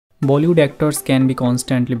Bollywood actors can be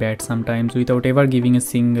constantly bad sometimes without ever giving a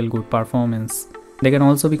single good performance. They can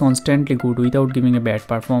also be constantly good without giving a bad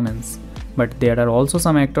performance. But there are also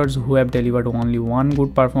some actors who have delivered only one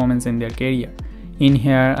good performance in their career. In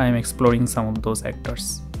here, I am exploring some of those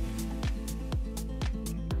actors.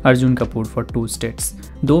 Arjun Kapoor for Two States.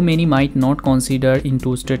 Though many might not consider in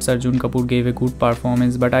Two States Arjun Kapoor gave a good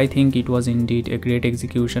performance, but I think it was indeed a great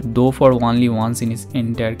execution, though for only once in his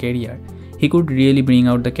entire career. He could really bring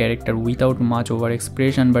out the character without much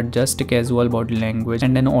over-expression, but just a casual body language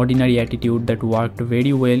and an ordinary attitude that worked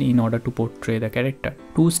very well in order to portray the character.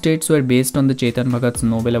 Two States were based on the Chetan Bhagat's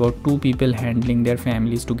novel about two people handling their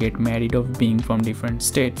families to get married of being from different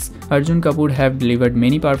states. Arjun Kapoor have delivered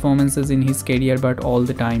many performances in his career, but all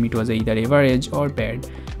the time it was either average or bad.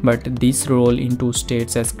 But this role in Two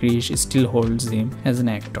States as Krish still holds him as an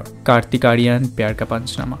actor. Karthik Aryan, Pyaar ka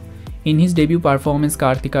Punchnama. In his debut performance,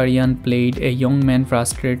 Karthik Aryan played a young man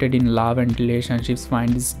frustrated in love and relationships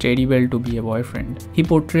finds it terrible to be a boyfriend. He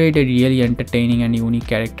portrayed a really entertaining and unique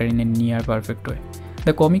character in a near perfect way.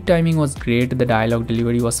 The comic timing was great, the dialogue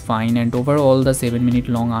delivery was fine, and overall the 7-minute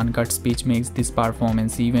long uncut speech makes this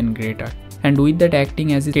performance even greater. And with that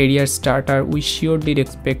acting as his career starter, we sure did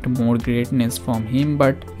expect more greatness from him,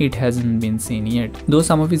 but it hasn't been seen yet. Though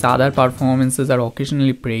some of his other performances are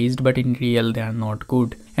occasionally praised, but in real they are not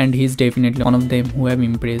good. And he's definitely one of them who have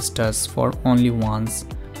impressed us for only once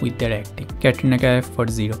with their acting. Katrina Kaif for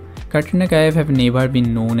Zero. Katrina Kaif have never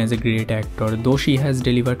been known as a great actor, though she has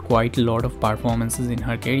delivered quite a lot of performances in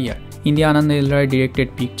her career. In the Anand Elrai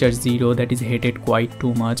directed picture Zero, that is hated quite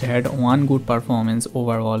too much, had one good performance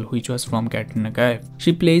overall, which was from Katrina Kaif.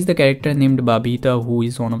 She plays the character named Babita, who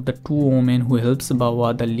is one of the two women who helps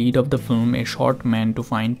Bawa, the lead of the film, a short man, to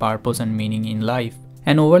find purpose and meaning in life.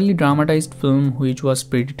 An overly dramatized film which was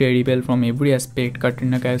pretty terrible from every aspect,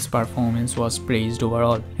 Katrina Kaif's performance was praised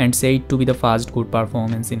overall and said to be the first good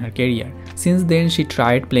performance in her career. Since then, she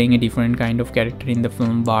tried playing a different kind of character in the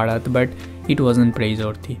film Bharat, but it wasn't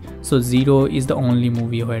praiseworthy. So Zero is the only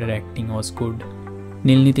movie where her acting was good.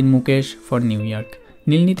 Neel Nitin Mukesh for New York.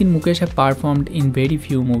 Neel Nitin Mukesh have performed in very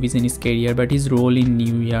few movies in his career, but his role in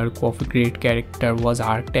New York of a great character was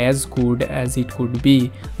arced as good as it could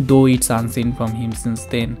be, though it's unseen from him since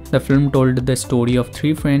then. The film told the story of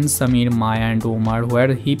three friends, Samir, Maya and Omar,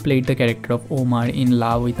 where he played the character of Omar in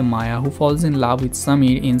love with Maya, who falls in love with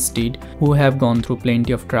Samir instead, who have gone through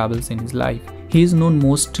plenty of troubles in his life. He is known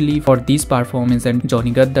mostly for this performance and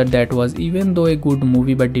Johnny Gaddar, that was even though a good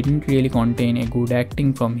movie but didn't really contain a good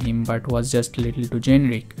acting from him, but was just a little too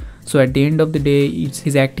generic. So at the end of the day,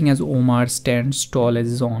 his acting as Omar stands tall as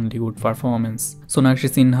his only good performance. Sonakshi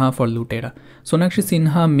Sinha for Lootera. Sonakshi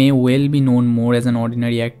Sinha may well be known more as an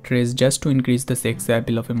ordinary actress just to increase the sex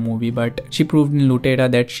appeal of a movie, but she proved in Lootera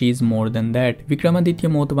that she is more than that.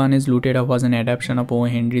 Vikramaditya Motwane's Lootera was an adaptation of O.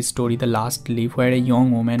 Henry's story The Last Leaf, where a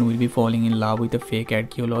young woman will be falling in love with a fake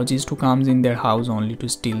archaeologist who comes in their house only to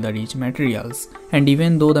steal the rich materials. And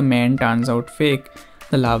even though the man turns out fake,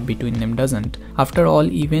 the love between them doesn't. After all,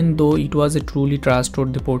 even though it was a truly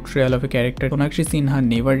trustworthy portrayal of a character, Sonakshi Sinha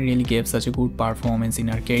never really gave such a good performance in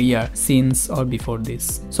her career since or before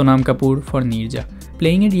this. Sonam Kapoor for Neerja.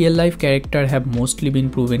 Playing a real-life character have mostly been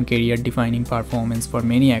proven career-defining performance for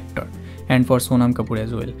many actors, and for Sonam Kapoor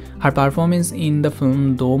as well. Her performance in the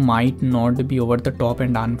film though might not be over the top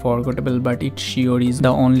and unforgettable, but it sure is the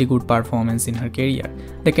only good performance in her career.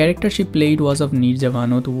 The character she played was of Neerja,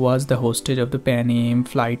 who was the hostage of the Pan Am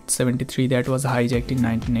Flight 73 that was hijacked in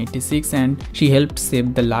 1986, and she helped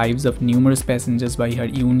save the lives of numerous passengers by her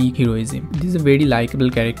unique heroism. This is a very likable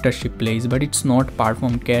character she plays, but it's not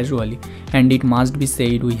performed casually, and it must be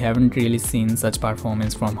said we haven't really seen such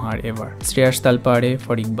performance from her ever. Shreyash Talpade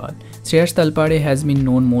for Iqbal. Shreyash Talpade has been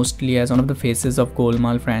known mostly as one of the faces of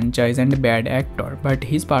Golmaal franchise and a bad actor, but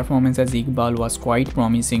his performance as Iqbal was quite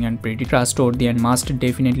promising and pretty trustworthy and must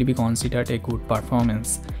definitely be considered a good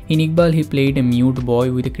performance. In Iqbal, he played a mute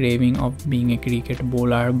boy with a craving of being a cricket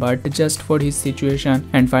bowler, but just for his situation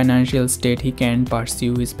and financial state, he can't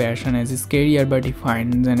pursue his passion as his career, but he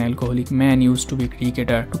finds an alcoholic man used to be a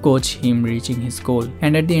cricketer to coach him reaching his goal.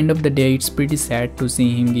 And at the end of the day, it's pretty sad to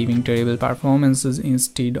see him giving terrible performances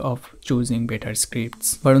instead of choosing better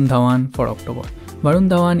scripts. Varun Dhawan for October. Varun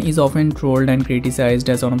Dhawan is often trolled and criticized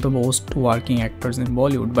as one of the most working actors in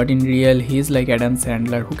Bollywood, but in real, he is like Adam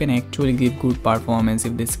Sandler who can actually give good performance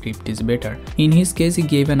if the script is better. In his case, he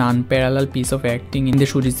gave an unparalleled piece of acting in the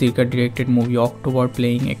Shuri Sircar directed movie October,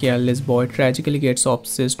 playing a careless boy tragically gets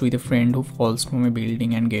obsessed with a friend who falls from a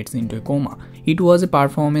building and gets into a coma. It was a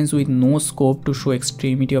performance with no scope to show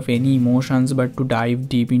extremity of any emotions, but to dive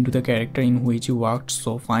deep into the character in which he worked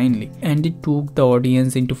so finely. and it took the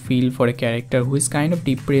audience into feel for a character who is kind of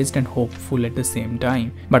depressed and hopeful at the same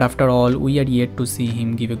time. But after all, we are yet to see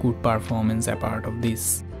him give a good performance apart of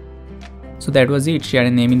this. So that was it. Share a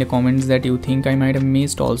name in the comments that you think I might have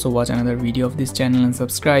missed. Also watch another video of this channel and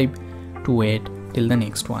subscribe to wait till the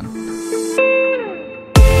next one.